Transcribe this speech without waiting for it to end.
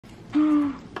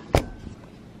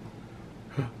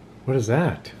What is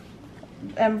that?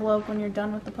 Envelope when you're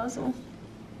done with the puzzle.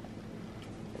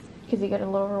 Because you get a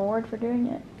little reward for doing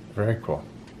it. Very cool.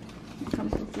 It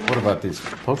comes with What about these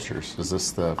posters? Is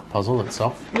this the puzzle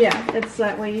itself? Yeah, it's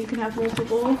that way you can have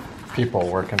multiple People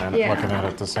working at it, looking at it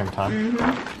at the same time.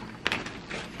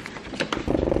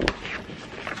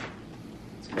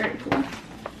 It's very cool.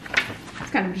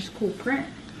 It's kind of just a cool print.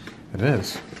 It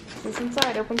is. What's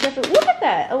inside? Open carefully. Look at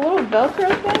that! A little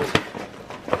Velcro thing.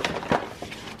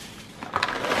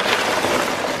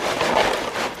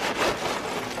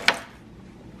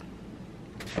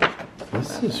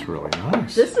 This is really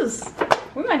nice. This is...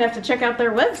 We might have to check out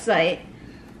their website.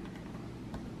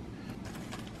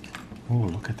 Oh,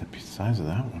 look at the size of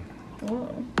that one.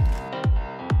 Whoa.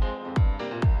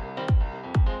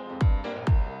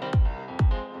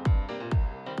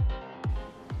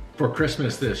 For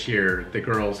Christmas this year, the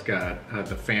girls got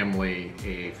the family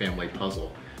a family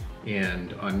puzzle.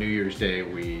 And on New Year's Day,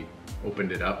 we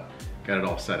opened it up, got it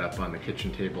all set up on the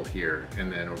kitchen table here. And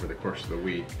then over the course of the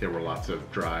week, there were lots of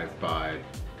drive-by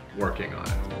working on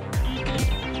it.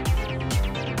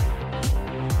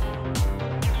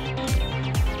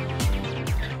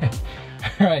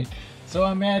 All right, so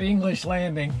I'm at English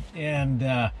Landing and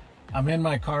I'm in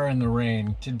my car in the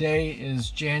rain. Today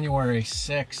is January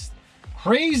 6th.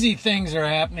 Crazy things are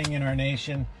happening in our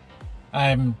nation.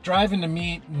 I'm driving to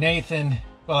meet Nathan.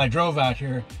 Well, I drove out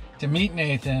here to meet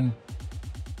Nathan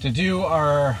to do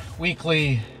our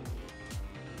weekly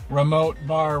remote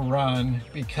bar run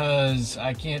because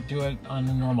I can't do it on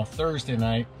a normal Thursday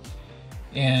night.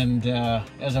 And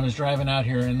as I was driving out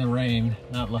here in the rain,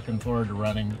 not looking forward to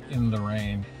running in the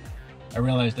rain, I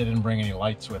realized I didn't bring any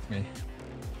lights with me.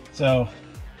 So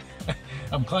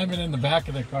I'm climbing in the back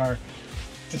of the car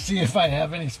to see if I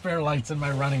have any spare lights in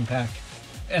my running pack.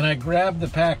 And I grabbed the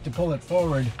pack to pull it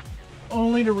forward,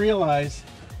 only to realize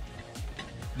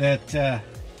that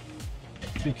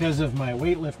because of my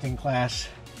weightlifting class,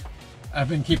 I've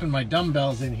been keeping my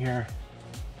dumbbells in here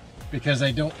because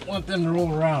I don't want them to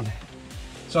roll around.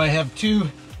 So I have two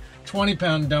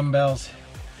 20-pound dumbbells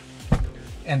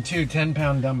and two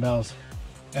 10-pound dumbbells,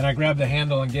 and I grabbed the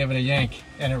handle and gave it a yank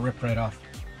and it ripped right off.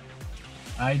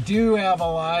 I do have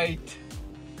a light.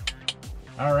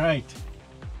 All right.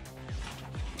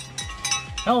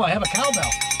 Oh, I have a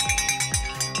cowbell.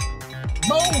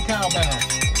 Boom, cowbell.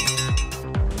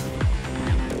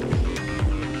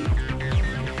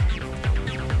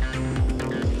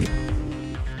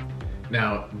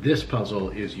 Now, this puzzle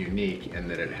is unique in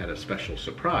that it had a special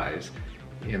surprise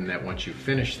in that once you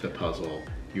finished the puzzle,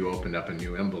 you opened up a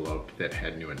new envelope that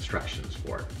had new instructions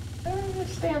for it. I don't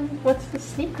understand what's the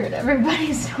secret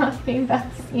everybody's talking about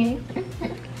seeing.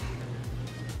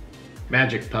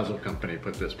 Magic Puzzle Company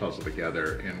put this puzzle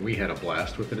together and we had a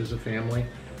blast with it as a family.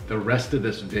 The rest of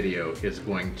this video is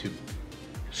going to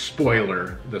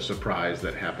spoiler the surprise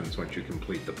that happens once you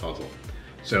complete the puzzle.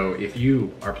 So if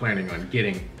you are planning on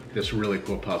getting this really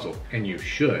cool puzzle, and you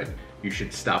should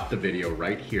stop the video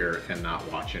right here and not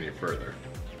watch any further.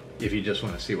 If you just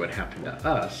want to see what happened to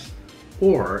us,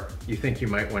 or you think you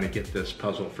might want to get this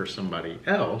puzzle for somebody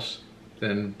else,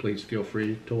 then please feel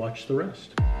free to watch the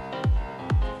rest.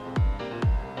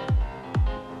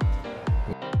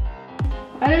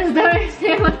 I just don't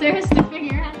understand what there is to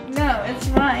figure out. No, it's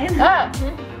fine. That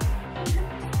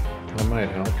might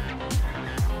help.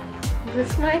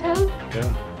 This might help?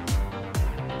 Yeah.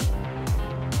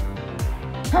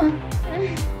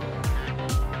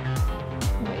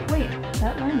 Wait,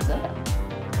 that lines up.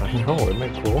 I know, isn't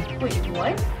that cool? Wait,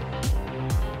 what?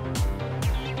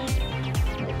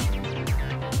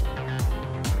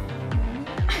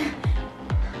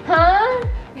 Huh?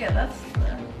 Yeah, that's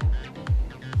the...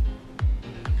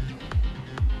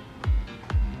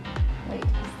 Wait, is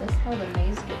this how the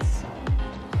maze gets solved?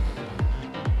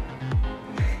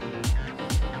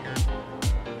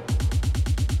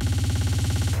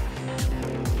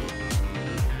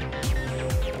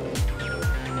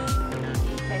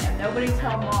 Nobody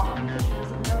tell Mom because she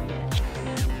doesn't know yet.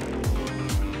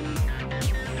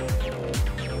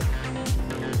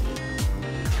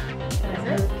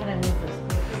 Can I move this?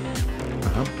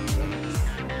 Uh-huh.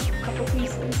 A couple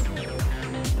pieces.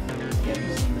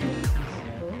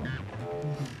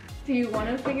 Do you want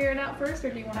to figure it out first, or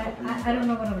do you want to? I don't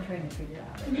know what I'm trying to figure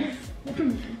out.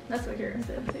 That's what Karen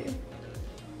said too.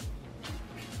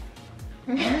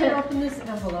 I'm gonna open this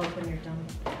envelope when you're done.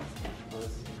 Oh, this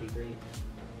is gonna be great.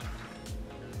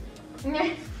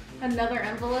 Another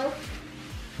envelope.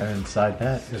 And inside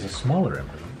that is a smaller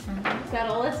envelope. Is that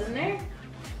all that's in there?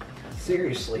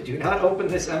 Seriously, do not open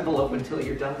this envelope until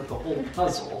you're done with the whole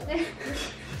puzzle.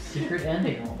 secret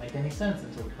ending won't make any sense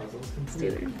until the puzzle is Let's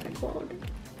do complete. the quality.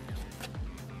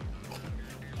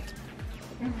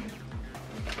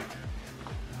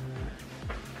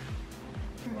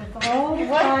 With all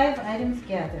 5 items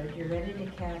gathered, you're ready to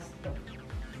cast the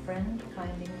friend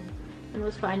finding. I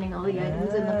was finding all the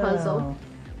items in the puzzle. Oh.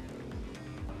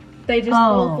 They just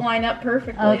Oh. both line up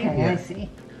perfectly. Okay, Yeah. I see.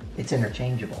 It's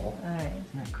interchangeable. Alright.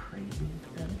 Isn't that crazy?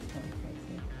 That's kind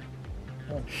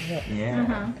of crazy. Yeah.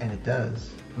 Uh-huh. And it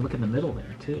does. Look in the middle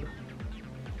there too.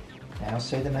 Now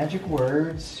say the magic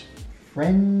words.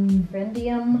 Friend.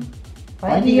 Friendium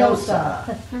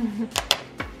Findiosa.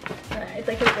 I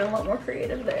think it's been a lot more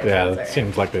creative there. Yeah, That's that all right.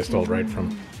 seems like they stole right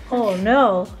from. Oh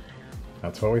no.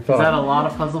 That's what we Is that a thought. lot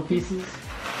of puzzle pieces?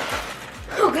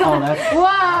 Oh god. Oh, that's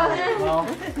Wow. well.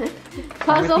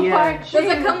 Puzzle with the part. edge. Does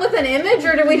it come with an image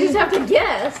or do we just have to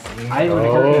guess? I would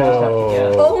encourage you to have to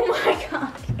guess. Oh my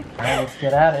god. All right, let's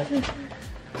get at it.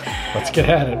 Let's get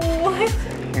at it. What?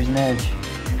 Here's an edge.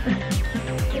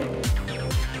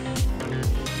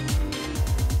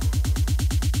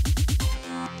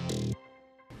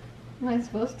 Am I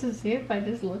supposed to see it by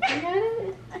just looking at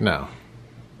it? No.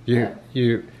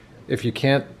 If you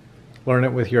can't learn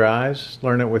it with your eyes,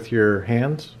 learn it with your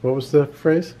hands. What was the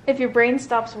phrase? If your brain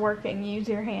stops working, use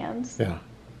your hands. Yeah.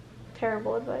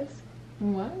 Terrible advice.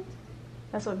 What?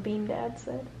 That's what Bean Dad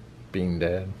said. Being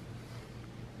dead.